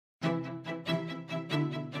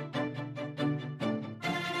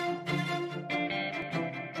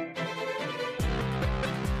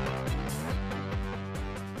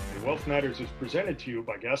Wealth Matters is presented to you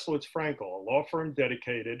by Gaslowitz Frankel, a law firm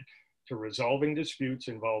dedicated to resolving disputes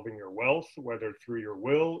involving your wealth, whether through your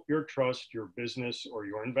will, your trust, your business, or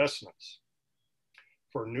your investments.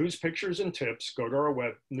 For news, pictures, and tips, go to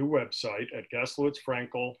our new website at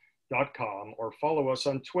gaslowitzfrankel.com or follow us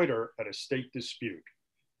on Twitter at Estate Dispute.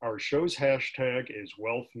 Our show's hashtag is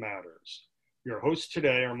Wealth Matters. Your hosts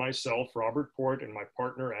today are myself, Robert Port, and my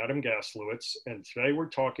partner, Adam Gaslowitz, and today we're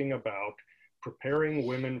talking about preparing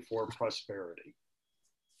women for prosperity.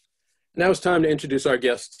 Now it's time to introduce our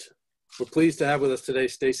guests. We're pleased to have with us today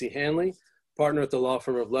Stacy Hanley, partner at the law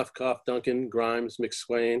firm of Lefkoff, Duncan, Grimes,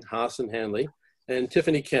 McSwain, Haas, and Hanley, and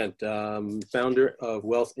Tiffany Kent, founder of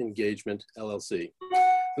Wealth Engagement LLC.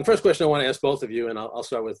 The first question I want to ask both of you, and I'll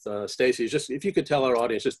start with Stacy, is just if you could tell our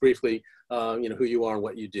audience just briefly, who you are and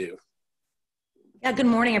what you do. Yeah, good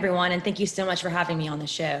morning, everyone, and thank you so much for having me on the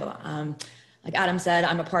show. Like Adam said,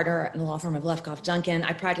 I'm a partner in the law firm of Lefkoff Duncan.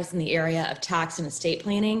 I practice in the area of tax and estate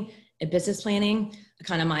planning and business planning.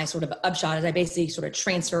 Kind of my sort of upshot is I basically sort of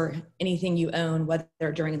transfer anything you own,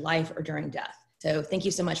 whether during life or during death. So thank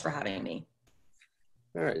you so much for having me.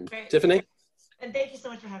 All right, Great. Tiffany? And thank you so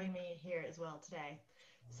much for having me here as well today.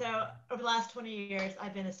 So over the last 20 years,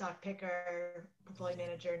 I've been a stock picker, portfolio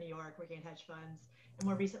manager in New York, working in hedge funds, and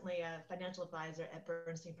more recently a financial advisor at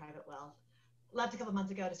Bernstein Private Wealth. Left a couple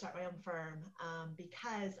months ago to start my own firm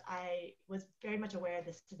because I was very much aware of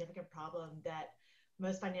this significant problem that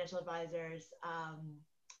most financial advisors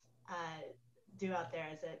do out there,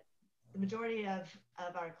 is that the majority of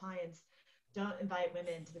our clients don't invite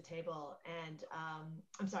women to the table, and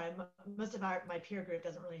most of my peer group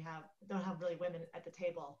don't have really women at the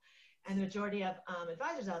table, and the majority of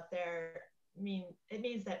advisors out there it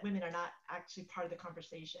means that women are not actually part of the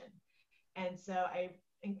conversation, and so I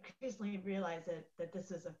increasingly realized that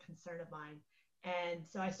this was a concern of mine. And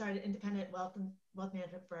so I started an independent wealth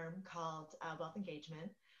management firm called Wealth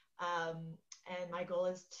Engagement. And my goal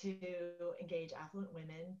is to engage affluent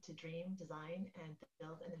women to dream, design, and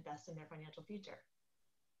build and invest in their financial future.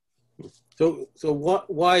 So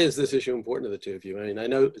why is this issue important to the two of you? I mean, I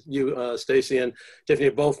know you, Stacy and Tiffany,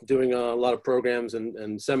 are both doing a lot of programs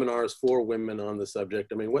and seminars for women on the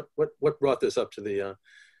subject. I mean, what brought this up to the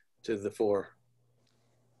fore?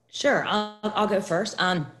 Sure, I'll go first.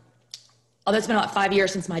 Although it's been about 5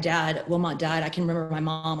 years since my dad, Wilmot, died, I can remember my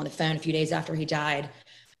mom on the phone a few days after he died,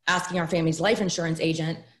 asking our family's life insurance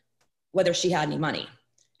agent whether she had any money.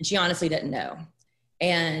 And she honestly didn't know.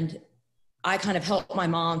 And I kind of helped my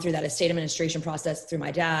mom through that estate administration process through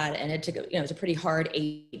my dad. And it took, it was a pretty hard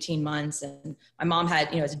 18 months. And my mom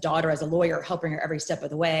had, as a daughter, as a lawyer, helping her every step of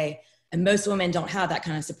the way. And most women don't have that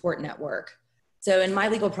kind of support network. So in my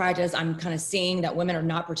legal practice, I'm kind of seeing that women are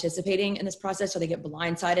not participating in this process, so they get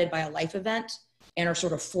blindsided by a life event and are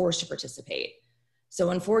sort of forced to participate. So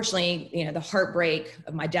unfortunately, the heartbreak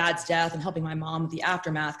of my dad's death and helping my mom with the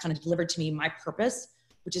aftermath kind of delivered to me my purpose,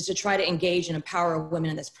 which is to try to engage and empower women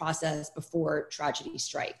in this process before tragedy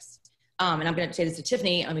strikes. And I'm going to say this to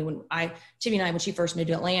Tiffany. I mean, Tiffany and I, when she first moved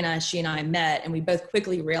to Atlanta, she and I met, and we both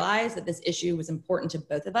quickly realized that this issue was important to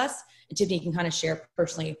both of us. And Tiffany can kind of share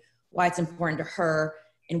personally why it's important to her.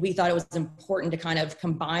 And we thought it was important to kind of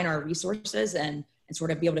combine our resources and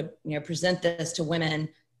sort of be able to, present this to women,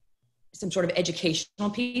 some sort of educational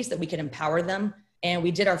piece that we could empower them. And we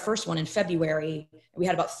did our first one in February. We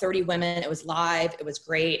had about 30 women. It was live. It was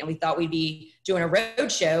great. And we thought we'd be doing a road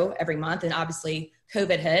show every month. And obviously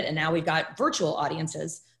COVID hit, and now we've got virtual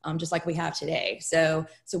audiences, just like we have today. So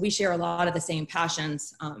we share a lot of the same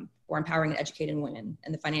passions for empowering and educating women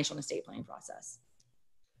in the financial and estate planning process.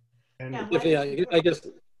 And I guess.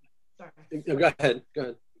 Sorry. Go ahead.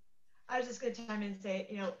 I was just going to chime in and say,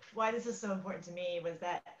 why this is so important to me was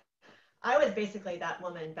that I was basically that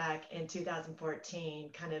woman back in 2014,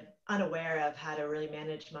 kind of unaware of how to really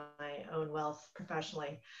manage my own wealth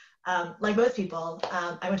professionally. Like most people,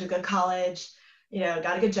 I went to a good college,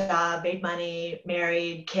 got a good job, made money,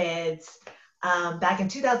 married, kids. Back in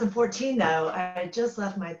 2014, though, I had just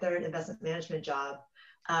left my third investment management job,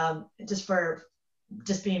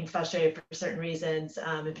 just being frustrated for certain reasons.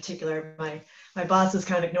 In particular, my boss was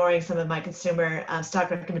kind of ignoring some of my consumer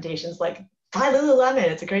stock recommendations, like buy Lululemon,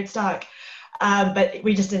 it's a great stock. But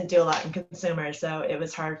we just didn't do a lot in consumer, so it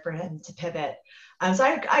was hard for him to pivot. So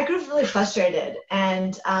I grew really frustrated.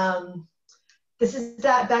 And this is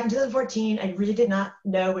that back in 2014, I really did not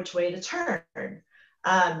know which way to turn.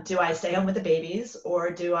 Do I stay home with the babies, or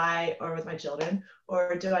with my children,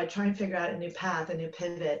 or do I try and figure out a new path, a new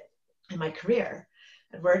pivot in my career?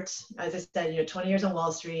 I worked, as I said, 20 years on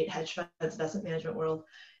Wall Street, hedge funds, investment management world.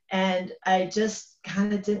 And I just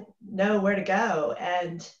kind of didn't know where to go.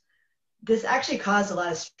 And this actually caused a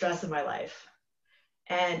lot of stress in my life.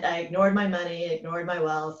 And I ignored my money, ignored my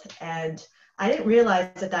wealth. And I didn't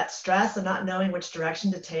realize that that stress of not knowing which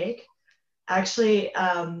direction to take actually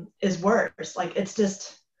is worse. Like it's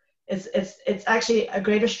actually a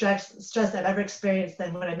greater stress I've ever experienced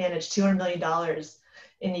than when I managed $200 million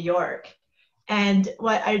in New York. And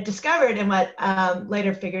what I discovered and what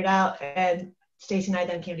later figured out, and Stacy and I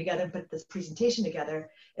then came together and put this presentation together,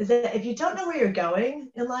 is that if you don't know where you're going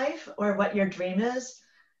in life or what your dream is,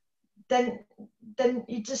 then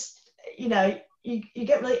you just, you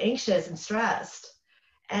get really anxious and stressed.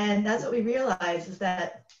 And that's what we realized, is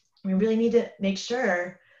that we really need to make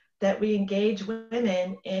sure that we engage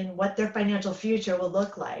women in what their financial future will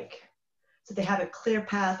look like, so they have a clear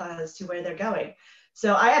path as to where they're going.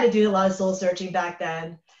 So I had to do a lot of soul searching back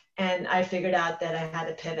then, and I figured out that I had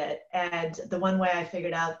to pivot. And the one way I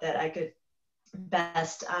figured out that I could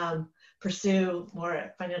best pursue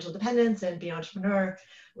more financial independence and be an entrepreneur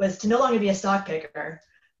was to no longer be a stock picker,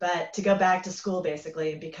 but to go back to school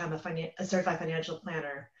basically and become a certified financial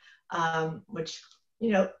planner, which,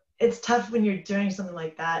 it's tough when you're doing something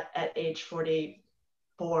like that at age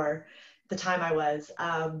 44, the time I was.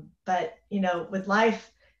 But, with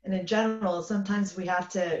life and in general, sometimes we have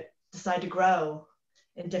to decide to grow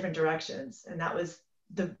in different directions. And that was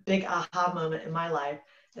the big aha moment in my life,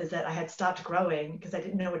 is that I had stopped growing because I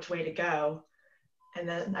didn't know which way to go. And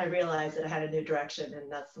then I realized that I had a new direction,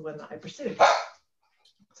 and that's the one that I pursued.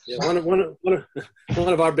 Yeah,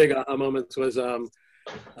 one of our big aha moments was, well,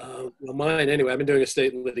 mine anyway. I've been doing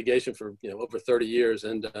estate litigation for over 30 years,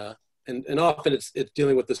 and often it's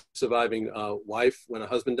dealing with the surviving wife when a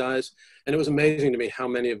husband dies. And it was amazing to me how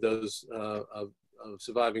many of those of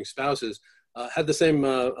surviving spouses had the same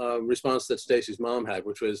response that Stacy's mom had,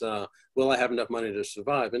 which was, "Will I have enough money to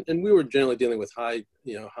survive?" And we were generally dealing with high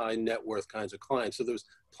net worth kinds of clients, so there was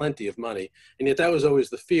plenty of money, and yet that was always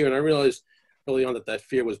the fear. And I realized early on that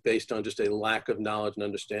fear was based on just a lack of knowledge and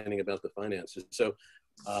understanding about the finances. So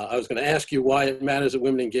I was going to ask you why it matters that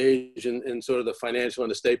women engage in sort of the financial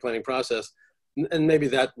and estate planning process. And maybe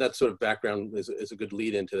that sort of background is a good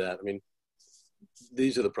lead into that. I mean,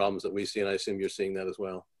 these are the problems that we see, and I assume you're seeing that as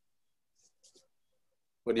well.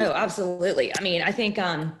 What do you think? Absolutely. I mean, I think,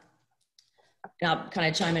 and I'll kind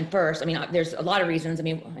of chime in first. I mean, there's a lot of reasons. I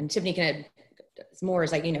mean, and Tiffany can, it's more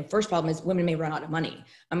is like, first problem is women may run out of money.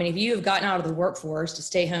 I mean, if you have gotten out of the workforce to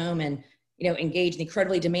stay home and, engage in the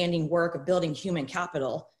incredibly demanding work of building human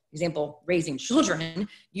capital, example, raising children,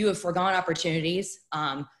 you have foregone opportunities,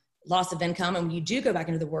 loss of income. And when you do go back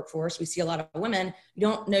into the workforce, we see a lot of women, you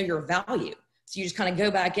don't know your value. So you just kind of go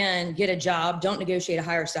back in, get a job, don't negotiate a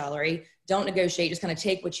higher salary, don't negotiate, just kind of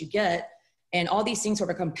take what you get. And all these things sort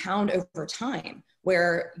of compound over time,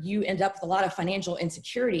 where you end up with a lot of financial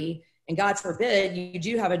insecurity. And God forbid you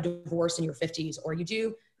do have a divorce in your 50s, or you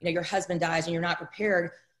do, your husband dies and you're not prepared.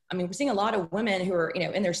 I mean, we're seeing a lot of women who are,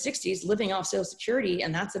 in their 60s living off Social Security,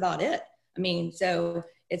 and that's about it. I mean, so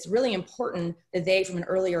it's really important that they, from an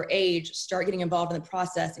earlier age, start getting involved in the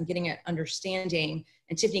process and getting an understanding.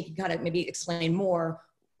 And Tiffany can kind of maybe explain more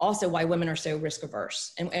also why women are so risk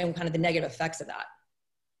averse and kind of the negative effects of that.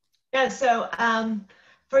 Yeah, so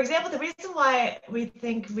for example, the reason why we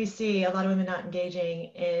think we see a lot of women not engaging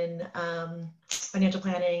in financial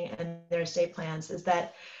planning and their estate plans is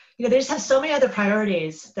that, they just have so many other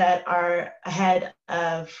priorities that are ahead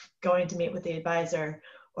of going to meet with the advisor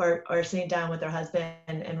or sitting down with their husband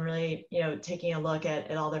and really, taking a look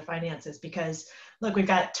at all their finances. Because look, we've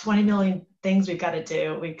got 20 million things we've got to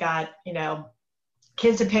do. We've got,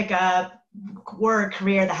 kids to pick up, work,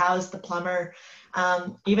 career, the house, the plumber,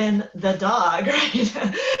 even the dog,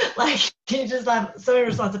 right? Like, you just have so many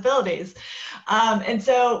responsibilities. And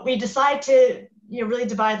so we decide to, really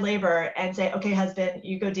divide labor and say, okay, husband,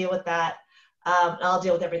 you go deal with that. And I'll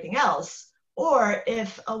deal with everything else. Or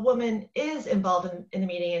if a woman is involved in the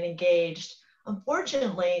meeting and engaged,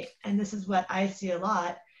 unfortunately, and this is what I see a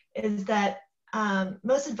lot, is that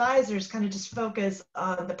most advisors kind of just focus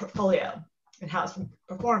on the portfolio and how it's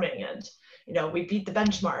performing, and we beat the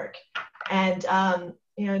benchmark, and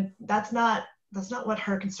that's not what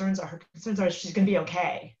her concerns are. Her concerns are she's going to be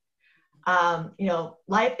okay.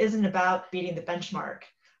 Life isn't about beating the benchmark.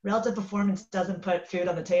 Relative performance doesn't put food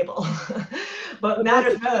on the table. What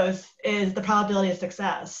matters most is the probability of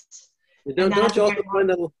success. Don't you also find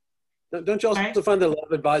that a lot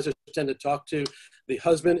of advisors tend to talk to the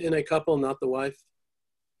husband in a couple, not the wife?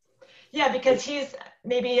 Yeah, because he's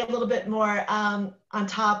maybe a little bit more on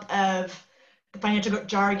top of the financial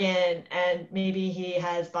jargon, and maybe he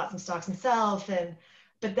has bought some stocks himself.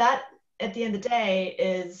 But that, at the end of the day,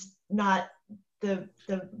 is not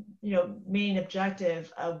main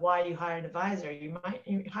objective of why you hire an advisor. You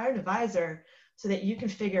hire an advisor so that you can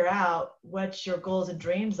figure out what your goals and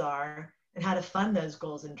dreams are and how to fund those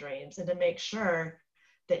goals and dreams, and to make sure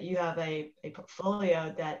that you have a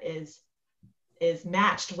portfolio that is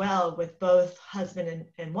matched well with both husband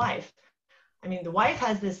and wife. I mean, the wife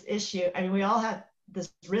has this issue. I mean, we all have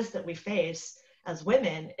this risk that we face as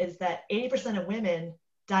women, is that 80% of women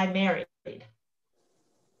die married.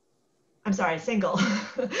 I'm sorry, single.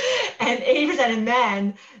 And 80% of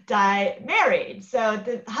men die married. So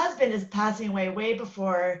the husband is passing away way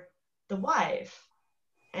before the wife.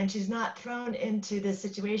 And she's not thrown into this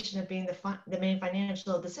situation of being the main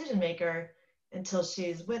financial decision maker until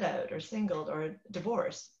she's widowed or singled or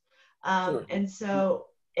divorced. Sure. And so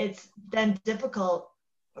it's then difficult,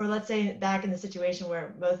 or let's say back in the situation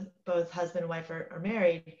where both husband and wife are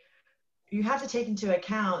married, you have to take into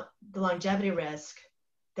account the longevity risk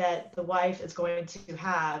that the wife is going to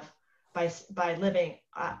have by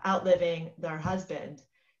outliving their husband,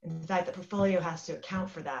 and the fact that portfolio has to account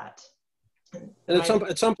for that. And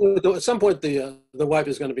at some point, the wife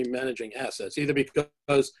is going to be managing assets, either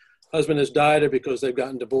because husband has died or because they've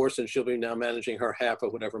gotten divorced, and she'll be now managing her half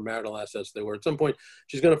of whatever marital assets they were. At some point,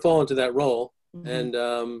 she's going to fall into that role, and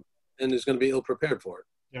is going to be ill prepared for it.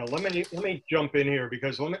 Yeah, let me jump in here,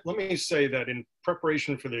 because let me say that in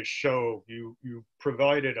preparation for this show, you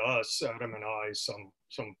provided us, Adam and I,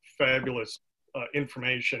 some fabulous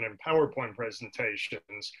information and PowerPoint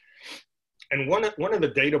presentations. And one of the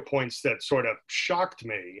data points that sort of shocked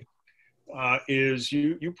me is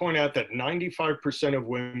you point out that 95% of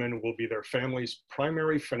women will be their family's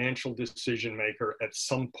primary financial decision maker at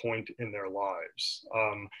some point in their lives.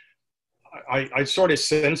 I sort of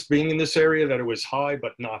sensed, being in this area, that it was high,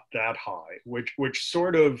 but not that high, which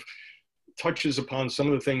sort of touches upon some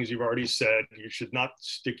of the things you've already said. You should not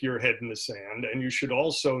stick your head in the sand, and you should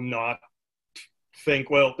also not think,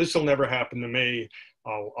 well, this will never happen to me.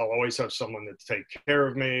 I'll always have someone to take care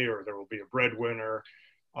of me, or there will be a breadwinner.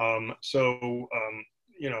 And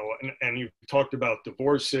you've talked about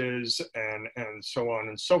divorces and so on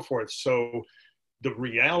and so forth. So the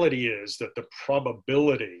reality is that the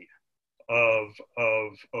probability of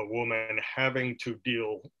a woman having to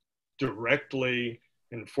deal directly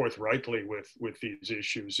and forthrightly with these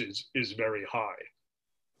issues is very high.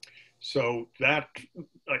 So that,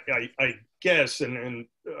 I guess, and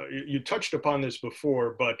you touched upon this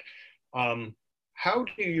before, but how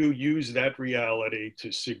do you use that reality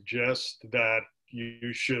to suggest that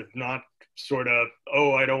you should not sort of,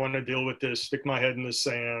 oh, I don't want to deal with this, stick my head in the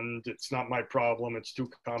sand, it's not my problem, it's too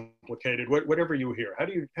complicated, whatever you hear? How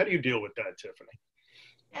do you deal with that, Tiffany?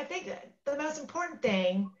 I think that the most important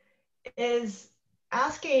thing is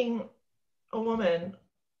asking a woman,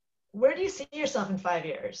 where do you see yourself in 5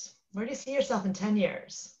 years? Where do you see yourself in 10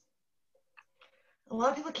 years? A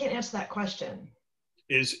lot of people can't answer that question.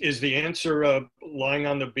 Is the answer lying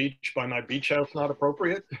on the beach by my beach house not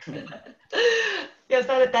appropriate? Yes,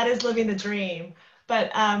 that is living the dream.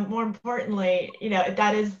 But more importantly,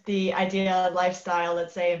 that is the ideal lifestyle,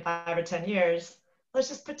 let's say in 5 or 10 years. Let's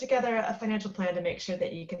just put together a financial plan to make sure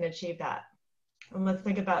that you can achieve that. And let's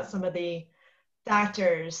think about some of the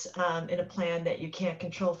factors in a plan that you can't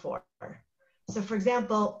control for. So for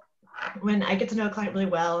example, when I get to know a client really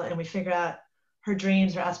well and we figure out her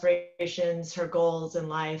dreams, her aspirations, her goals in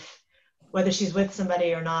life, whether she's with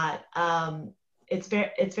somebody or not, it's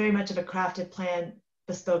very much of a crafted plan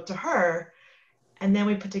bespoke to her. And then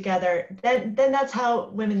we put together, then that's how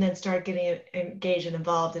women then start getting engaged and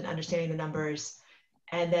involved in understanding the numbers,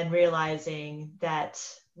 and then realizing that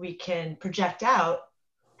we can project out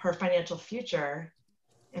her financial future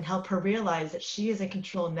and help her realize that she is in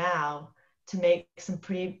control now to make some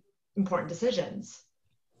pretty important decisions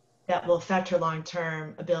that will affect her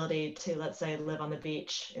long-term ability to, let's say, live on the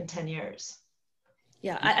beach in 10 years.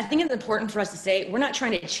 Yeah, I think it's important for us to say, we're not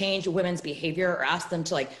trying to change women's behavior or ask them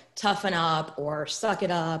to toughen up or suck it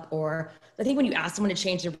up. Or I think when you ask someone to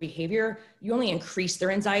change their behavior, you only increase their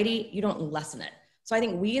anxiety, you don't lessen it. So I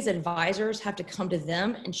think we as advisors have to come to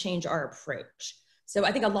them and change our approach. So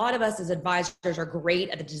I think a lot of us as advisors are great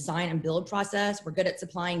at the design and build process. We're good at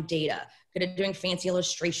supplying data, good at doing fancy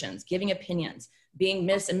illustrations, giving opinions, being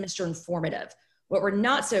Miss and Mr. Informative. What we're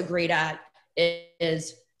not so great at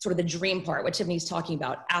is sort of the dream part, what Tiffany's talking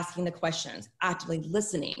about, asking the questions, actively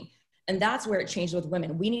listening. And that's where it changes with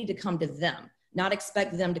women. We need to come to them, not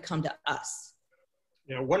expect them to come to us.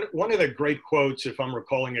 One of the great quotes, if I'm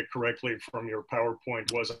recalling it correctly from your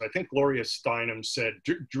PowerPoint, was, I think Gloria Steinem said,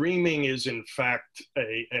 dreaming is in fact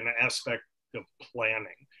an aspect of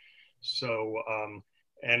planning. So,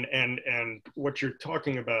 And what you're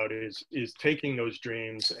talking about is taking those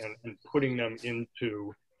dreams and putting them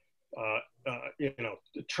into,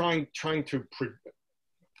 trying to,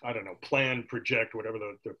 I don't know, plan, project, whatever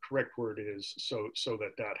the correct word is, so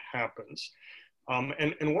that happens.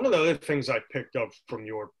 And one of the other things I picked up from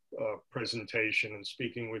your presentation and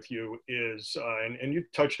speaking with you is, and you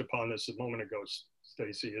touched upon this a moment ago,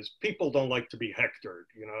 Stacy, is people don't like to be hectored.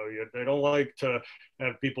 They don't like to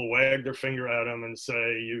have people wag their finger at them and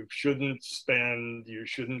say, you shouldn't spend, you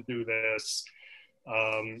shouldn't do this.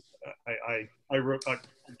 I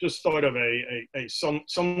just thought of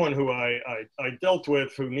someone who I dealt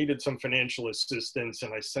with who needed some financial assistance,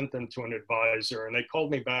 and I sent them to an advisor, and they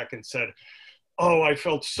called me back and said, oh, I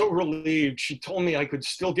felt so relieved. She told me I could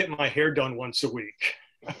still get my hair done once a week.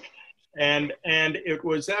 And it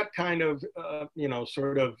was that kind of,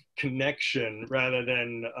 sort of connection rather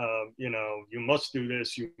than, you must do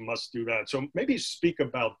this, you must do that. So maybe speak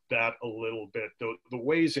about that a little bit, the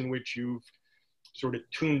ways in which you've sort of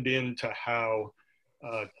tuned in to how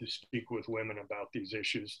to speak with women about these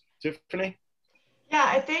issues. Tiffany? Yeah,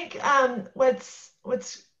 I think what's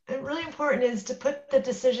really important is to put the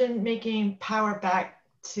decision-making power back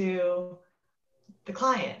to the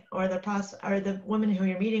client or the woman who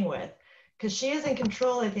you're meeting with, because she is in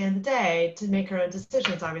control at the end of the day to make her own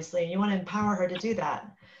decisions, obviously, and you want to empower her to do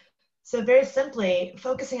that. So very simply,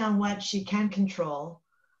 focusing on what she can control,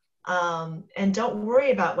 and don't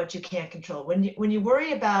worry about what you can't control. When you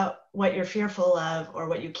worry about what you're fearful of or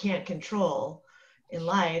what you can't control in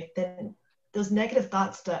life, then those negative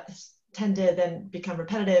thoughts tend to then become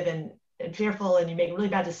repetitive and fearful, and you make really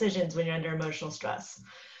bad decisions when you're under emotional stress.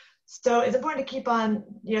 So it's important to keep on,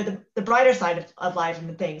 the brighter side of life and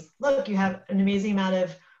the things. Look, you have an amazing amount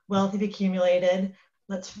of wealth you've accumulated.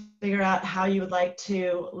 Let's figure out how you would like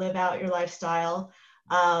to live out your lifestyle.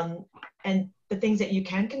 And the things that you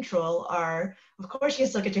can control are, of course, you can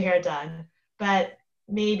still get your hair done, but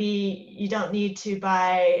maybe you don't need to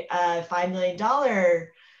buy a $5 million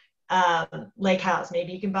lake house.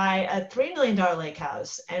 Maybe you can buy a $3 million lake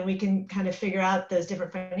house, and we can kind of figure out those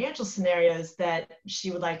different financial scenarios that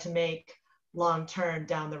she would like to make long-term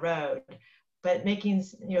down the road. But making,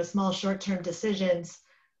 small short-term decisions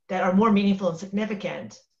that are more meaningful and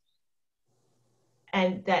significant,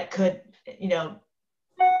 and that could,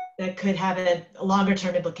 have a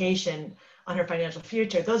longer-term implication on her financial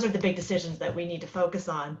future. Those are the big decisions that we need to focus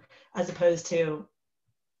on, as opposed to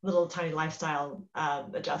little tiny lifestyle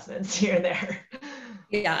adjustments here and there.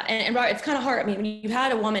 Yeah, and Robert, it's kind of hard. I mean, when you've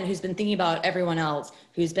had a woman who's been thinking about everyone else,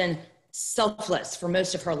 who's been selfless for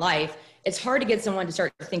most of her life, it's hard to get someone to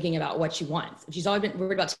start thinking about what she wants. She's always been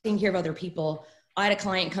worried about taking care of other people. I had a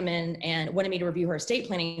client come in and wanted me to review her estate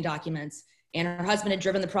planning documents, and her husband had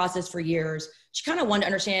driven the process for years. She kind of wanted to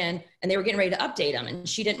understand, and they were getting ready to update them, and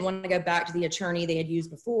she didn't want to go back to the attorney they had used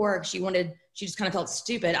before. She just kind of felt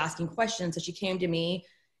stupid asking questions. So she came to me,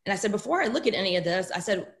 and I said, before I look at any of this, I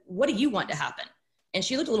said, what do you want to happen? And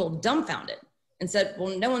she looked a little dumbfounded and said,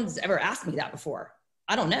 well, no one's ever asked me that before.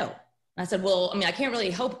 I don't know. And I said, well, I can't really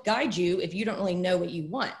help guide you if you don't really know what you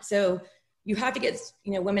want. So you have to get,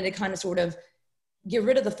 women to kind of sort of get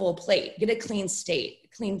rid of the full plate, get a clean slate,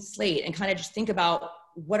 and kind of just think about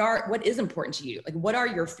what is important to you? Like, what are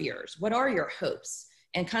your fears? What are your hopes?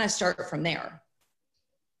 And kind of start from there.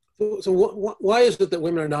 So why is it that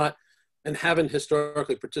women are not and haven't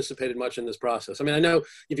historically participated much in this process? I mean, I know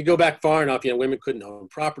if you go back far enough, women couldn't own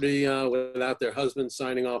property without their husbands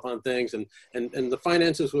signing off on things, and the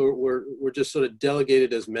finances were just sort of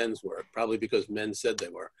delegated as men's work, probably because men said they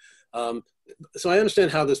were. So I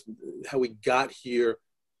understand how we got here.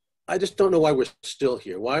 I just don't know why we're still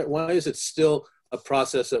here. Why is it still a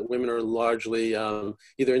process that women are largely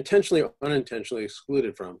either intentionally or unintentionally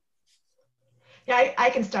excluded from? Yeah,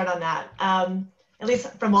 I can start on that. At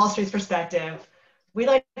least from Wall Street's perspective, we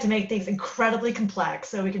like to make things incredibly complex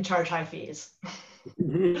so we can charge high fees.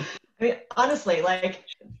 Honestly,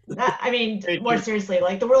 more seriously,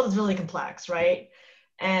 the world is really complex, right?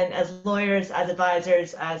 And as lawyers, as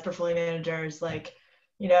advisors, as portfolio managers,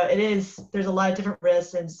 there's a lot of different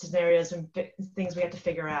risks and scenarios and things we have to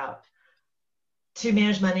figure out to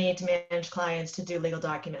manage money, to manage clients, to do legal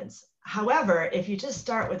documents. However, if you just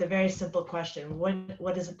start with a very simple question,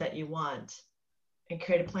 what is it that you want? And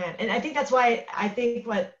create a plan. And I think that's why I think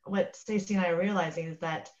what Stacy and I are realizing is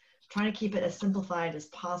that trying to keep it as simplified as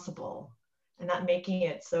possible and not making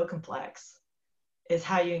it so complex is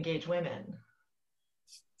how you engage women.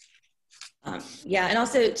 Yeah, and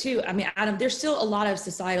also too, Adam, there's still a lot of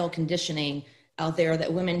societal conditioning out there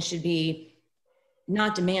that women should be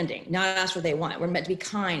not demanding, not ask what they want. We're meant to be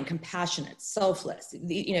kind, compassionate, selfless.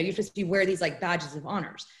 You're supposed to wear these like badges of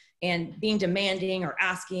honors. And being demanding or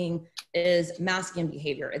asking is masculine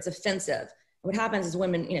behavior. It's offensive. What happens is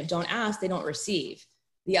women, don't ask, they don't receive.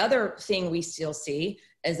 The other thing we still see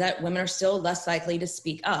is that women are still less likely to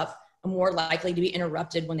speak up and more likely to be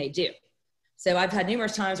interrupted when they do. So I've had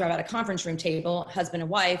numerous times where I'm at a conference room table, husband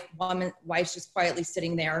and wife, wife's just quietly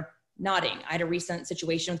sitting there nodding. I had a recent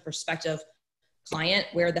situation with prospective client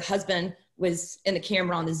where the husband was in the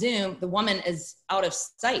camera on the Zoom, the woman is out of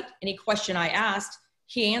sight. Any question I asked,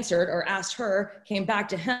 he answered, or asked her, came back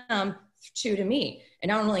to him, to me. And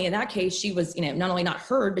not only in that case, she was, not only not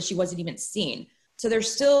heard, but she wasn't even seen. So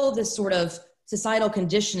there's still this sort of societal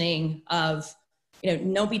conditioning of,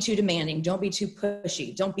 don't be too demanding, don't be too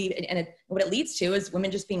pushy, what it leads to is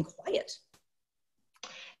women just being quiet.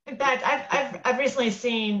 In fact, I've recently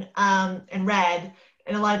seen and read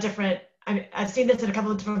in a lot of different, I've seen this in a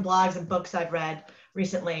couple of different blogs and books I've read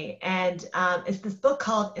recently. And it's this book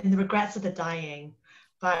called In the Regrets of the Dying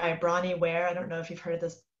by Bronnie Ware. I don't know if you've heard of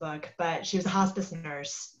this book, but she was a hospice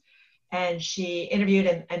nurse. And she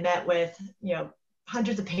interviewed and met with,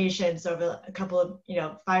 hundreds of patients over a couple of,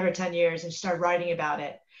 5 or 10 years, and she started writing about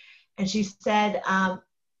it. And she said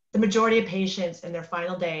the majority of patients in their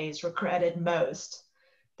final days regretted most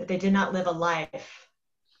that they did not live a life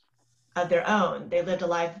of their own. They lived a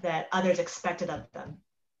life that others expected of them.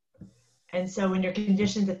 And so when you're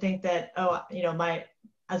conditioned to think that,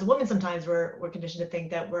 as a woman, sometimes we're conditioned to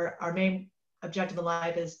think that our main objective in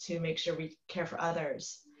life is to make sure we care for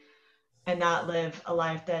others and not live a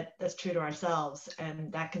life that's true to ourselves.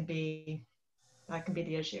 And that can be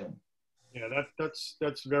the issue. Yeah,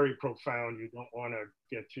 that's very profound. You don't want to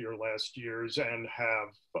get to your last years and have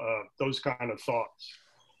those kind of thoughts.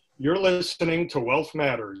 You're listening to Wealth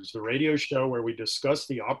Matters, the radio show where we discuss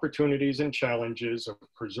the opportunities and challenges of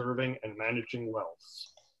preserving and managing wealth.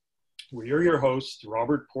 We are your hosts,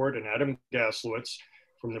 Robert Port and Adam Gaslowitz,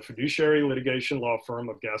 from the fiduciary litigation law firm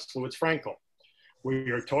of Gaslowitz Frankel.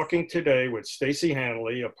 We are talking today with Stacy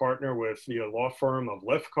Hanley, a partner with the law firm of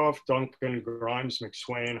Lefkoff, Duncan, Grimes,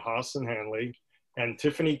 McSwain, Haas and Hanley, and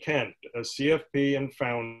Tiffany Kent, a CFP and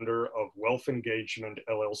founder of Wealth Engagement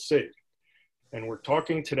LLC. And we're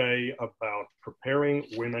talking today about preparing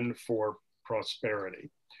women for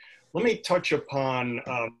prosperity. Let me touch upon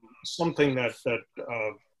something that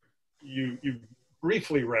you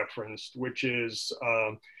briefly referenced, which is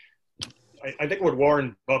I think what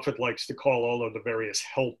Warren Buffett likes to call all of the various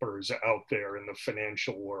helpers out there in the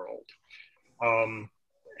financial world.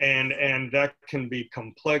 And that can be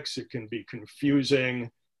complex, it can be confusing.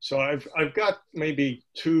 So I've got maybe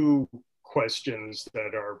two questions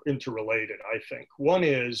that are interrelated, I think. One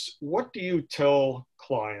is, what do you tell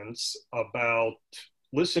clients about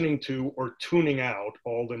listening to or tuning out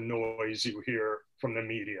all the noise you hear from the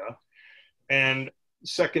media? And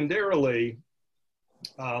secondarily,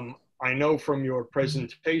 I know from your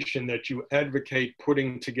presentation that you advocate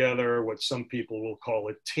putting together what some people will call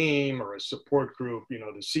a team or a support group, the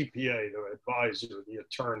CPA, the advisor, the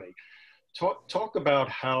attorney. Talk about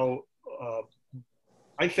how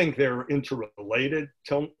I think they're interrelated.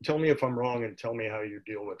 Tell me if I'm wrong and tell me how you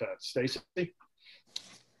deal with that. Stacy?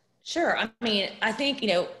 Sure. I think,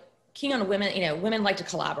 keying on women, women like to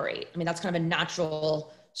collaborate. That's kind of a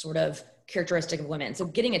natural sort of characteristic of women. So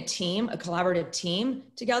getting a team, a collaborative team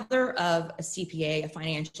together of a CPA, a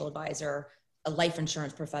financial advisor, a life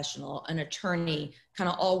insurance professional, an attorney, kind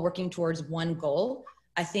of all working towards one goal.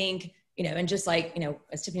 I think, and just like,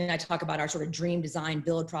 as Tiffany and I talk about our sort of dream design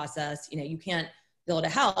build process, you can't build a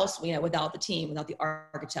house, without the team, without the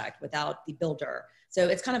architect, without the builder. So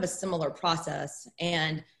it's kind of a similar process.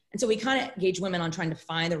 And so we kind of engage women on trying to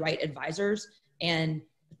find the right advisors, and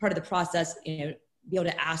part of the process, be able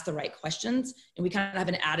to ask the right questions. And we kind of have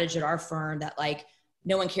an adage at our firm that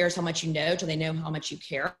no one cares how much you know till they know how much you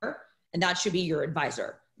care. And that should be your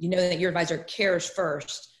advisor. That your advisor cares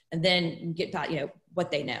first, and then you get that,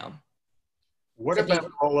 what they know. What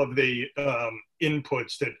about all of the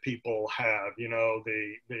inputs that people have?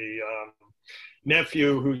 The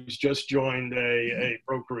nephew who's just joined a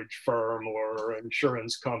brokerage firm or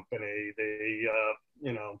insurance company,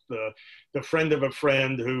 the friend of a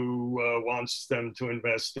friend who wants them to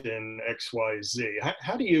invest in XYZ.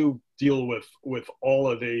 How do you deal with all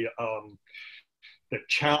of the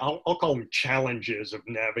I'll call them challenges of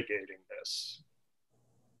navigating this?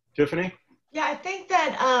 Tiffany? Yeah, I think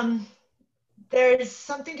that there's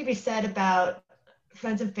something to be said about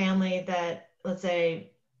friends and family that, let's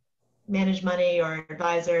say, manage money, or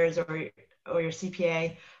advisors, or your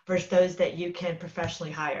CPA, versus those that you can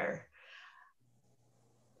professionally hire.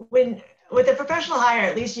 When with a professional hire,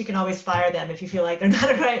 at least you can always fire them if you feel like they're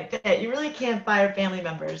not a right fit. You really can't fire family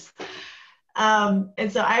members.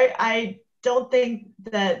 And so I don't think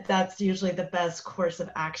that that's usually the best course of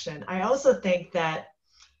action. I also think that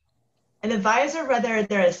an advisor, whether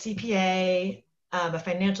they're a CPA, a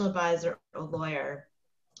financial advisor, or a lawyer,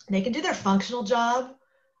 they can do their functional job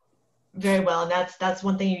very well. And that's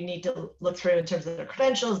one thing you need to look through in terms of their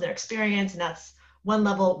credentials, their experience, and that's one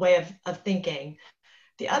level way of thinking.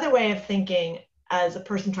 The other way of thinking as a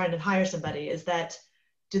person trying to hire somebody is that,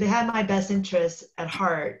 do they have my best interests at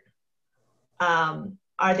heart?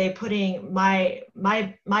 Are they putting my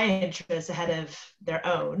interests ahead of their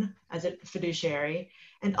own as a fiduciary?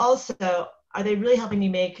 And also, are they really helping me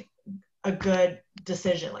make a good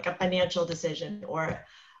decision, like a financial decision or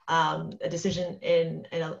a decision in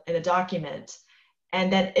a document?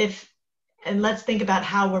 And then and let's think about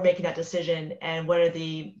how we're making that decision and what are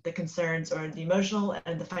the concerns or the emotional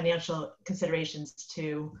and the financial considerations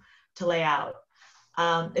to lay out.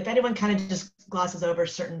 If anyone kind of just glosses over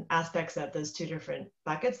certain aspects of those two different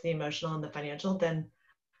buckets, the emotional and the financial, then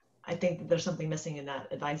I think that there's something missing in that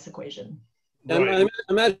advice equation. And I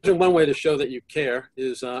imagine one way to show that you care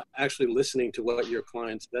is actually listening to what your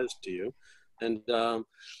client says to you. And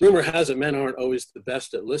rumor has it men aren't always the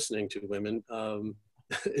best at listening to women.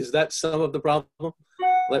 Is that some of the problem?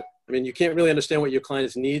 I mean, you can't really understand what your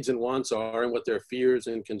client's needs and wants are and what their fears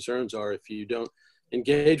and concerns are if you don't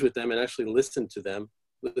engage with them and actually listen to them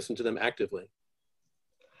actively.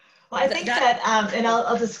 Well, I think that and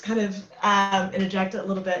I'll just kind of interject a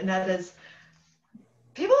little bit, and that is,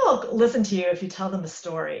 people will listen to you if you tell them a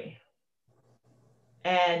story.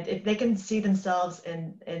 And if they can see themselves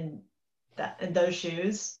in those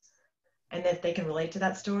shoes, and if they can relate to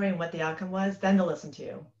that story and what the outcome was, then they'll listen to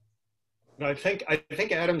you. I think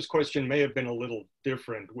Adam's question may have been a little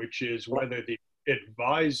different, which is whether the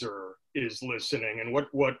advisor is listening. And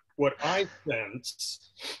what I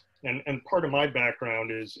sense, and part of my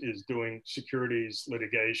background is doing securities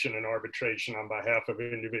litigation and arbitration on behalf of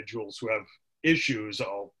individuals who have issues,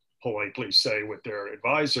 I'll politely say, with their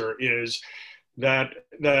advisor, is that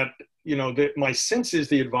my sense is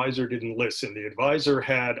the advisor didn't listen. The advisor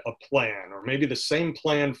had a plan, or maybe the same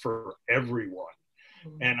plan for everyone.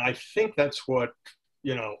 And I think that's what,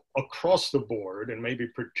 across the board, and maybe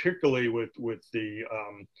particularly with the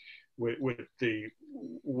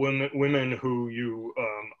women who you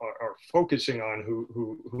are focusing on,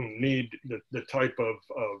 who need the type of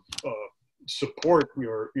support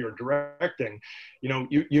you're directing,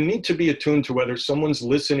 you need to be attuned to whether someone's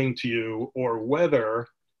listening to you or whether,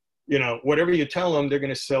 whatever you tell them, they're going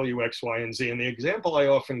to sell you X, Y, and Z. And the example I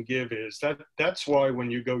often give is that's why when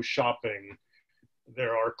you go shopping,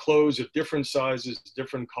 there are clothes of different sizes,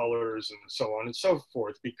 different colors, and so on and so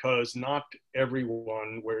forth, because not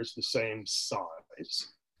everyone wears the same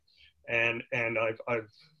size. And I've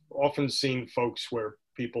often seen folks where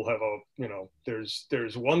people have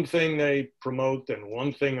there's one thing they promote and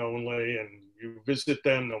one thing only, and you visit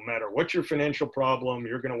them, no matter what your financial problem,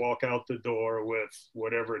 you're going to walk out the door with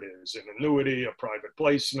whatever it is, an annuity, a private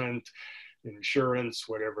placement, insurance,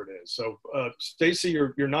 whatever it is. So Stacy,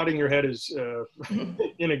 you're nodding your head as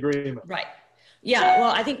in agreement. Right. Yeah.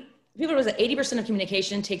 Well, I think people know that 80% of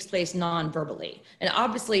communication takes place non-verbally. And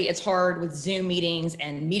obviously it's hard with Zoom meetings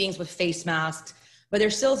and meetings with face masks, but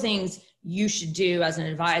there's still things you should do as an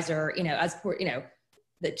advisor,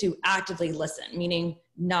 that to actively listen, meaning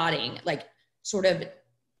nodding, like sort of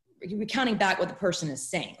recounting back what the person is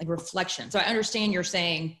saying, like reflection. So I understand you're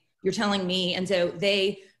telling me, and so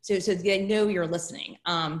they know you're listening.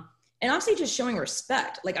 And obviously just showing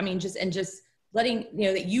respect, just letting,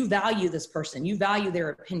 that you value this person, you value their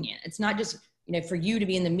opinion. It's not just, for you to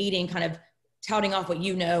be in the meeting kind of touting off what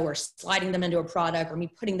or sliding them into a product or me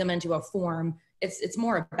putting them into a form. It's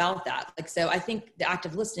more about that. So I think the act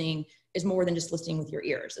of listening is more than just listening with your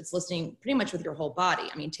ears. It's listening pretty much with your whole body.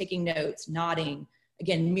 Taking notes, nodding,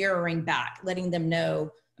 again, mirroring back, letting them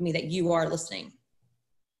know, that you are listening.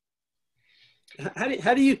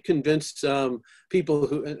 How do you convince people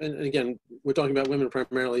who, and again, we're talking about women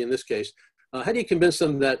primarily in this case, how do you convince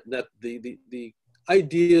them that the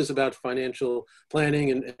ideas about financial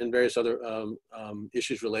planning and various other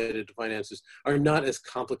issues related to finances are not as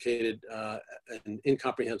complicated and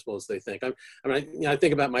incomprehensible as they think? I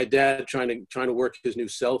think about my dad trying to work his new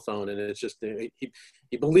cell phone, and it's just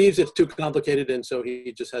he believes it's too complicated, and so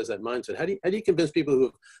he just has that mindset. How do you convince people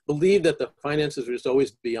who believe that the finances are just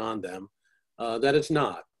always beyond them, that it's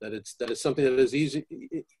not, that it's something that is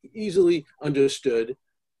easily understood,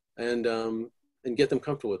 and get them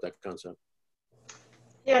comfortable with that concept?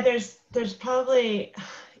 Yeah, there's probably,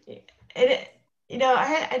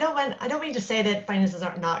 I don't mean to say that finances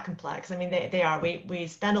are not complex. I mean, they are. We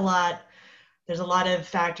spend a lot. There's a lot of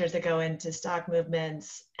factors that go into stock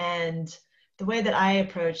movements. And the way that I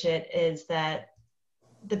approach it is that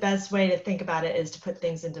the best way to think about it is to put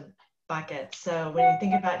things into buckets. So when you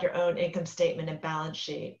think about your own income statement and balance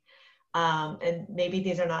sheet, and maybe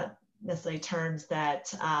these are not necessarily terms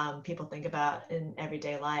that people think about in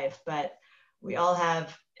everyday life, but we all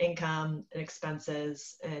have income and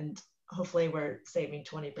expenses, and hopefully we're saving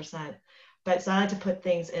 20%. But so I like to put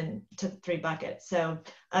things into 3 buckets. So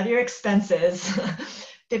of your expenses,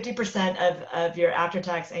 50% of your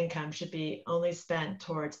after-tax income should be only spent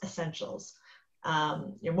towards essentials.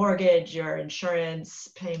 Your mortgage, your insurance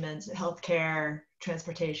payments, healthcare,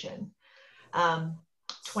 transportation.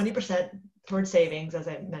 20% towards savings, as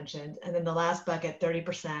I mentioned. And then the last bucket,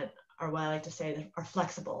 30%, are what I like to say are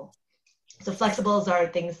flexible. So flexibles are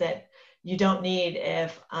things that you don't need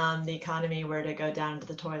if the economy were to go down to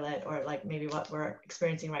the toilet, or like maybe what we're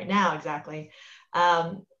experiencing right now exactly.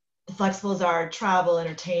 The flexibles are travel,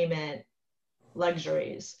 entertainment,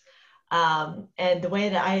 luxuries. And the way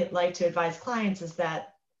that I like to advise clients is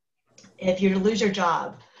that if you lose your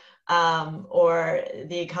job, or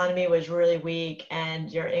the economy was really weak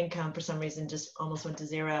and your income for some reason just almost went to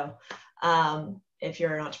zero, if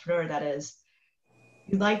you're an entrepreneur, that is,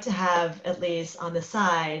 you'd like to have at least on the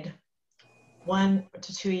side 1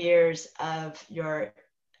 to 2 years of your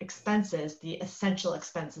expenses, the essential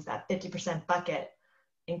expenses, that 50% bucket,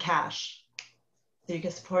 in cash, so you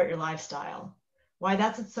can support your lifestyle. Why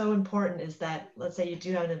that's so important is that, let's say you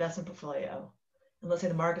do have an investment portfolio, and let's say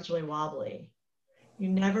the market's really wobbly. You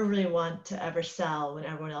never really want to ever sell when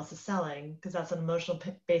everyone else is selling, because that's an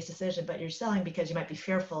emotional-based decision, but you're selling because you might be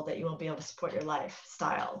fearful that you won't be able to support your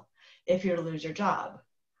lifestyle if you're to lose your job.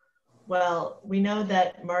 Well, we know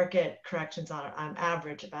that market corrections are on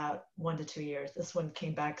average about 1 to 2 years. This one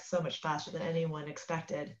came back so much faster than anyone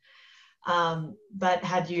expected. But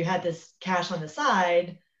had you had this cash on the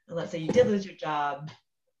side, and let's say you did lose your job,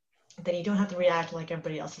 then you don't have to react like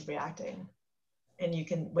everybody else is reacting. And you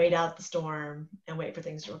can wait out the storm and wait for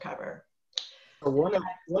things to recover. One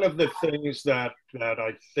of the things that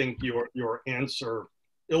I think your answer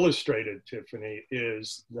illustrated, Tiffany,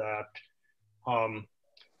 is that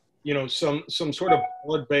some sort of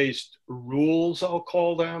blood-based rules, I'll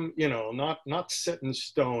call them, not set in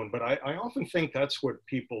stone, but I often think that's what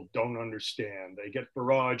people don't understand. They get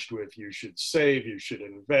barraged with, you should save, you should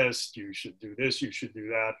invest, you should do this, you should do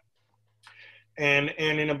that. And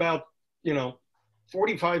in about,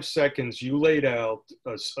 45 seconds, you laid out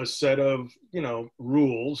a set of,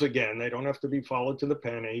 rules. Again, they don't have to be followed to the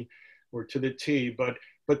penny or to the T, but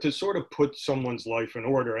to sort of put someone's life in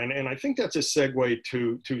order. And I think that's a segue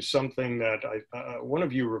to something that one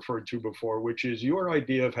of you referred to before, which is your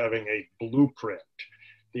idea of having a blueprint.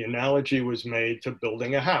 The analogy was made to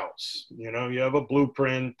building a house. You have a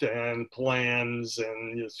blueprint and plans,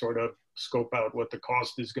 and you sort of scope out what the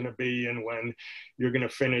cost is going to be and when you're going to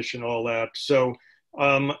finish and all that. So,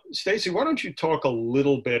 Stacy, why don't you talk a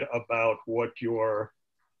little bit about what your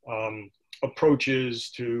approach is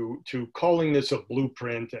to calling this a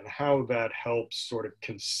blueprint, and how that helps sort of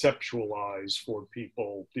conceptualize for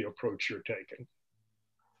people the approach you're taking?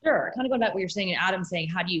 Sure. Kind of going back to what you're saying, and Adam's saying,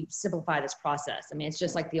 how do you simplify this process? I mean, it's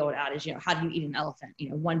just like the old adage, how do you eat an elephant?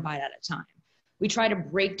 One bite at a time. We try to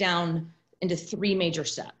break down into 3 major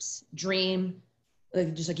steps. Dream,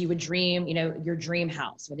 just like you would dream, your dream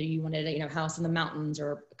house, whether you wanted a house in the mountains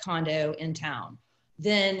or a condo in town.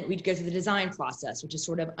 Then we'd go through the design process, which is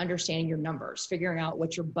sort of understanding your numbers, figuring out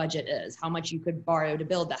what your budget is, how much you could borrow to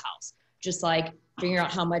build the house, just like figuring out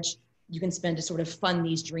how much you can spend to sort of fund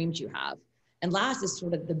these dreams you have. And last is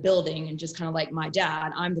sort of the building, and just kind of like my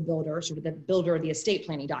dad, I'm the builder, sort of the builder of the estate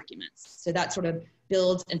planning documents. So that sort of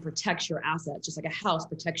builds and protects your assets, just like a house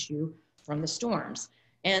protects you from the storms.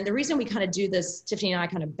 And the reason we kind of do this, Tiffany and I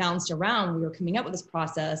kind of bounced around when we were coming up with this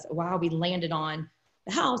process, while we landed on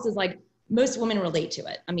the house, is like, most women relate to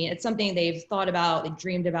it. I mean, it's something they've thought about, they've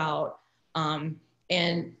dreamed about, and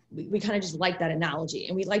we kind of just like that analogy.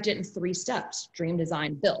 And we liked it in 3 steps: dream,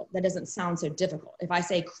 design, build. That doesn't sound so difficult. If I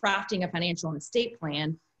say crafting a financial and estate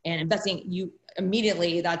plan and investing, you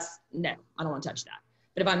immediately, no, I don't want to touch that.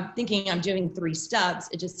 But if I'm thinking I'm doing 3 steps,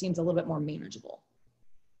 it just seems a little bit more manageable.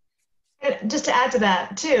 And just to add to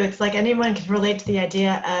that too, it's like anyone can relate to the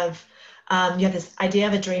idea of, you have this idea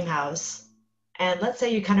of a dream house. And let's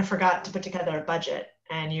say you kind of forgot to put together a budget,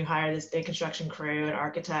 and you hire this big construction crew, an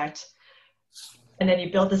architect, and then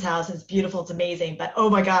you build this house, and it's beautiful, it's amazing, but oh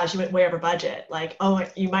my gosh, you went way over budget. Like, oh,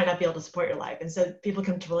 you might not be able to support your life. And so people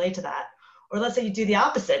can relate to that. Or let's say you do the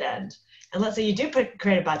opposite end, and let's say you do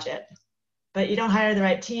create a budget, but you don't hire the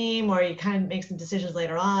right team, or you kind of make some decisions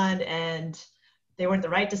later on and they weren't the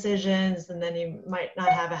right decisions, and then you might not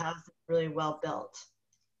have a house that's really well built.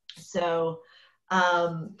 So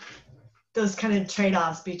those kind of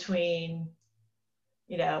trade-offs between,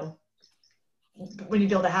 you know, when you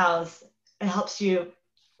build a house, it helps you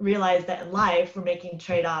realize that in life we're making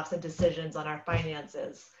trade-offs and decisions on our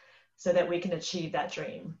finances so that we can achieve that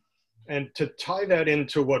dream. And to tie that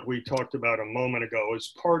into what we talked about a moment ago,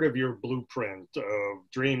 as part of your blueprint of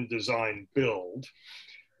dream, design, build,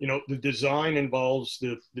 you know, the design involves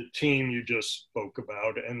the team you just spoke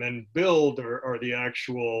about, and then build are the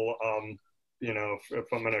actual, you know, if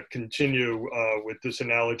I'm going to continue with this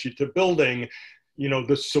analogy to building, you know,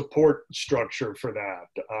 the support structure for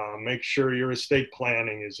that. Make sure your estate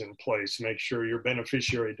planning is in place. Make sure your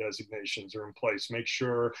beneficiary designations are in place. Make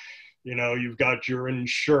sure, you know, you've got your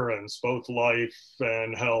insurance, both life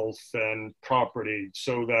and health and property,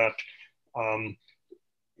 so that,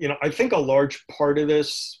 you know, I think a large part of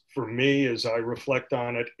this for me, as I reflect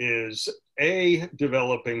on it, is A,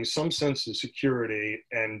 developing some sense of security,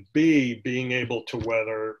 and B, being able to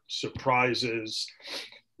weather surprises,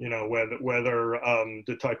 you know, whether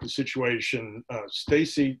the type of situation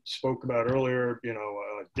Stacy spoke about earlier, you know,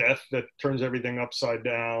 death that turns everything upside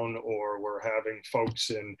down, or we're having folks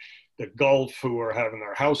in the Gulf who are having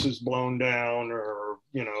their houses blown down, or,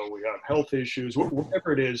 you know, we have health issues,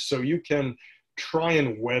 whatever it is, so you can try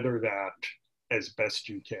and weather that as best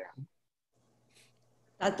you can.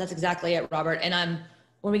 That's exactly it, Robert. And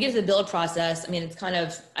when we get to the build process, I mean, it's kind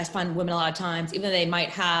of, I find women a lot of times, even though they might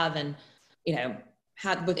have, and, you know,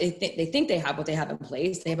 have what they think they have what they have in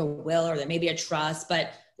place. They have a will, or there may be a trust,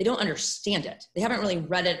 but they don't understand it. They haven't really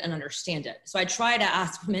read it and understand it. So I try to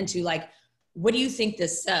ask women to, like, what do you think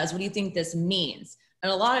this says? What do you think this means?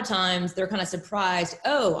 And a lot of times they're kind of surprised.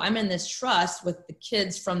 Oh, I'm in this trust with the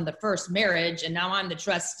kids from the first marriage, and now I'm the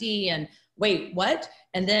trustee, and wait, what?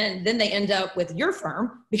 And then they end up with your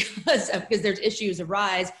firm because there's issues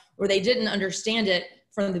arise where they didn't understand it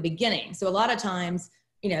from the beginning. So a lot of times,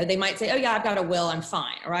 you know, they might say, oh yeah, I've got a will, I'm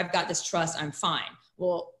fine. Or I've got this trust, I'm fine.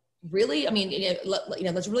 Well, really? I mean, you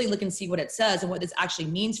know, let's really look and see what it says and what this actually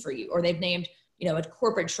means for you. Or they've named, you know, a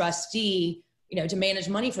corporate trustee, you know, to manage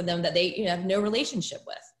money for them that they, you know, have no relationship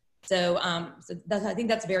with. So, I think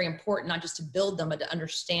that's very important, not just to build them, but to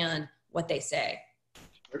understand what they say.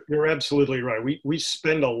 You're absolutely right. We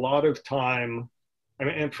spend a lot of time, I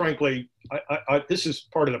mean, and frankly, this is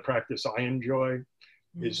part of the practice I enjoy,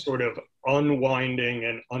 is sort of unwinding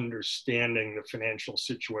and understanding the financial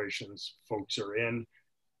situations folks are in.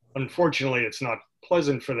 Unfortunately, it's not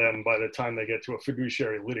pleasant for them by the time they get to a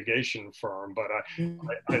fiduciary litigation firm, but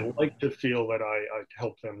I like to feel that I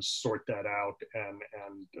help them sort that out and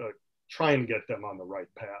try and get them on the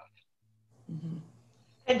right path. Mm-hmm.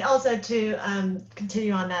 And also to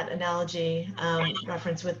continue on that analogy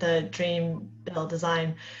reference with the dream, build,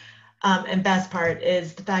 design, and best part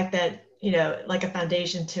is the fact that, you know, like a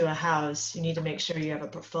foundation to a house, you need to make sure you have a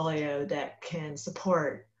portfolio that can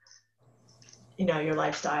support, you know, your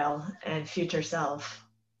lifestyle and future self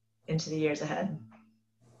into the years ahead.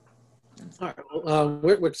 All right. Well,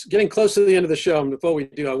 we're getting close to the end of the show. And before we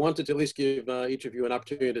do, I wanted to at least give each of you an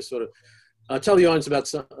opportunity to sort of tell the audience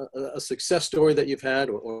about a success story that you've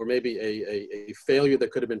had, or maybe a failure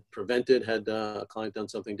that could have been prevented had a client done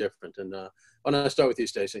something different. And why don't I start with you,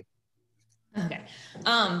 Stacy? Okay.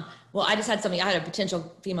 Well, I just had something. I had a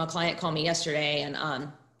potential female client call me yesterday, and I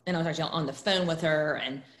was actually on the phone with her,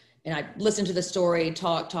 and I listened to the story,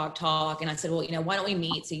 talk, and I said, well, you know, why don't we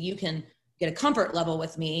meet so you can get a comfort level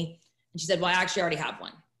with me? And she said, well, I actually already have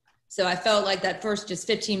one. So I felt like that first just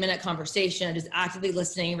 15-minute conversation, just actively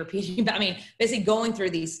listening, repeating, I mean, basically going through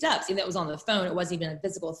these steps, even though it was on the phone, it wasn't even a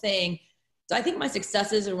physical thing. So I think my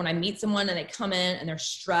successes are when I meet someone and they come in and they're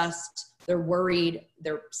stressed, they're worried,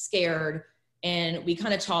 they're scared, and we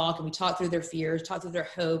kind of talk, and we talk through their fears, talk through their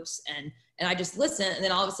hopes, and I just listen, and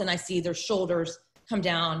then all of a sudden I see their shoulders come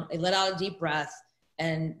down, they let out a deep breath,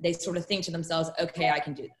 and they sort of think to themselves, okay, I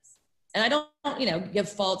can do this. And I don't, you know, give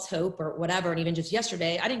false hope or whatever. And even just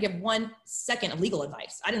yesterday, I didn't give 1 second of legal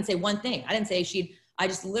advice. I didn't say one thing. I didn't say I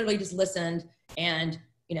just literally just listened, and,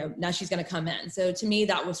 you know, now she's going to come in. So to me,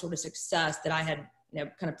 that was sort of success, that I had, you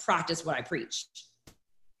know, kind of practiced what I preached.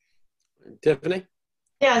 Tiffany?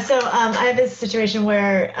 Yeah. So I have this situation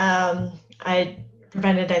where I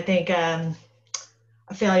prevented, I think, a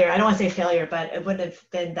failure. I don't want to say failure, but it wouldn't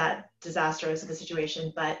have been that disastrous of a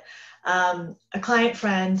situation. But a client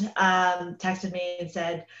friend texted me and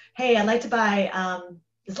said, hey, I'd like to buy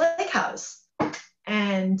this lake house.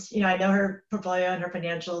 And, you know, I know her portfolio and her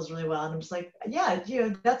financials really well. And I'm just like, yeah, you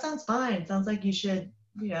know, that sounds fine. Sounds like you should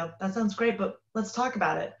that sounds great, but let's talk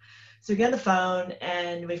about it. So we get on the phone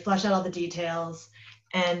and we flesh out all the details.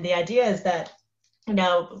 And the idea is that,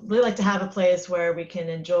 we like to have a place where we can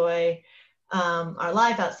enjoy our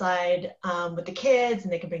life outside with the kids,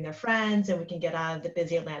 and they can bring their friends, and we can get out of the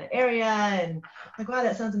busy Atlanta area. And like, wow,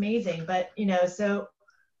 that sounds amazing. But, so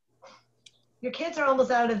your kids are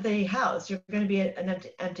almost out of the house. You're going to be an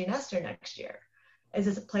empty nester next year. Is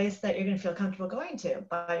this a place that you're going to feel comfortable going to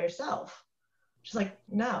by yourself? She's like,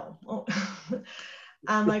 no.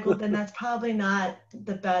 I'm like, well, then that's probably not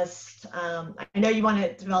the best. I know you want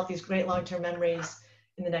to develop these great long-term memories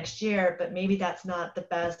in the next year, but maybe that's not the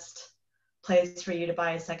best place for you to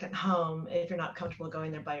buy a second home if you're not comfortable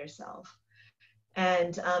going there by yourself.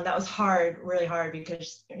 And that was hard, really hard,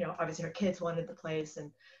 because, obviously her kids wanted the place and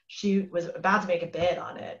she was about to make a bid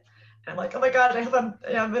on it. And I'm like, oh my God, I hope I'm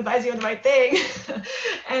advising you on the right thing.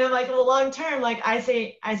 And I'm like, well, long term, like I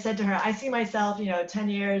said to her, I see myself, 10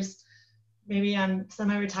 years, maybe I'm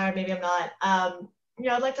semi-retired, maybe I'm not. I'd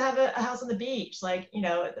like to have a house on the beach, like,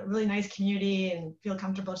 a really nice community and feel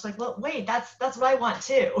comfortable. She's like, well, wait, that's what I want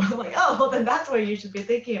too. I'm like, oh, well, then that's what you should be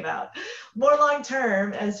thinking about. More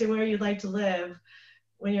long-term as to where you'd like to live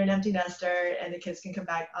when you're an empty nester and the kids can come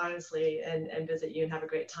back honestly and visit you and have a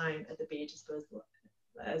great time at the beach as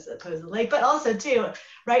opposed to the lake. But also too,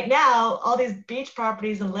 right now, all these beach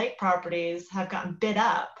properties and lake properties have gotten bid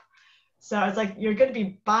up. So it's like, you're going to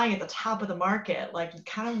be buying at the top of the market. Like, you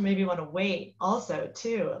kind of maybe want to wait also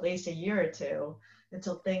too, at least a year or two,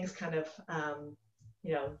 until things kind of,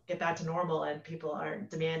 get back to normal and people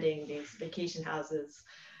aren't demanding these vacation houses.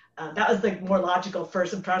 That was the more logical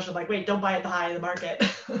first impression, like, wait, don't buy at the high of the market.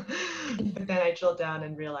 But then I drilled down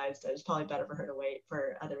and realized it was probably better for her to wait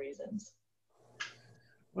for other reasons.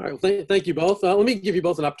 All right, well, thank you both. Let me give you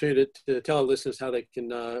both an opportunity to tell our listeners how they can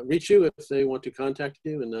reach you if they want to contact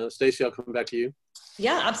you. And Stacy, I'll come back to you.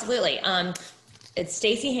 Yeah, absolutely. It's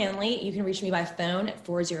Stacy Hanley. You can reach me by phone at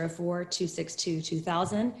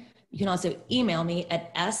 404-262-2000. You can also email me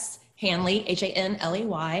at shanley,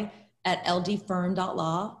 Hanley, at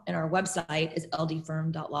ldfirm.law. And our website is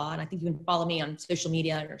ldfirm.law. And I think you can follow me on social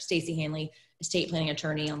media or Stacy Hanley, estate planning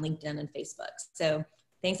attorney, on LinkedIn and Facebook. So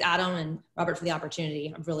thanks, Adam and Robert, for the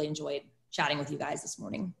opportunity. I've really enjoyed chatting with you guys this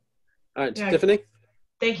morning. All right, yeah. Tiffany?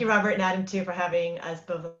 Thank you, Robert and Adam, too, for having us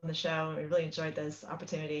both on the show. We really enjoyed this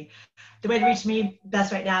opportunity. The way to reach me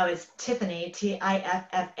best right now is Tiffany,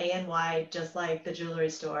 Tiffany, just like the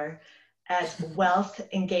jewelry store, at Wealth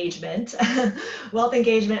Engagement. Wealth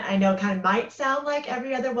Engagement, I know, kind of might sound like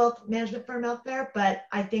every other wealth management firm out there, but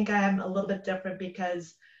I think I am a little bit different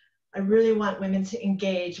because I really want women to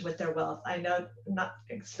engage with their wealth. I know I'm not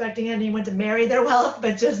expecting anyone to marry their wealth,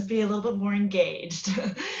 but just be a little bit more engaged.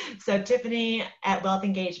 So Tiffany at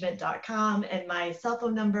wealthengagement.com, and my cell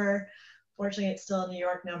phone number, fortunately it's still a New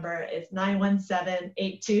York number, is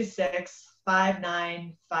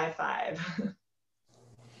 917-826-5955.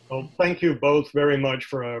 Well, thank you both very much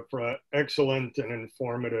for an excellent and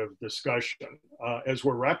informative discussion. As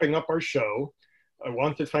we're wrapping up our show, I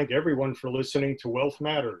want to thank everyone for listening to Wealth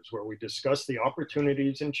Matters, where we discuss the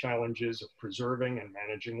opportunities and challenges of preserving and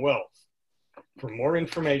managing wealth. For more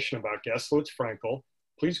information about Gaslowitz Frankel,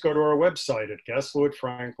 please go to our website at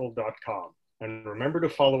gaslowitzfrankel.com. And remember to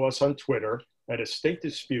follow us on Twitter at Estate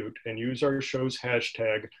Dispute and use our show's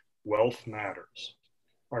hashtag Wealth Matters.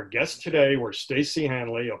 Our guests today were Stacy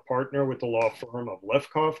Hanley, a partner with the law firm of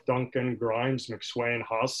Lefkoff, Duncan, Grimes, McSwain,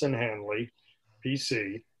 Haas, and Hanley,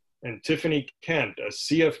 PC, and Tiffany Kent, a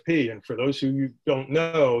CFP. And for those who don't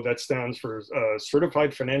know, that stands for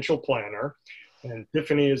Certified Financial Planner. And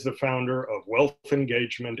Tiffany is the founder of Wealth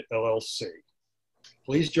Engagement LLC.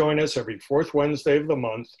 Please join us every fourth Wednesday of the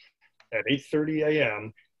month at 8:30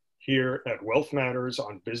 a.m. here at Wealth Matters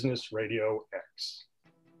on Business Radio X.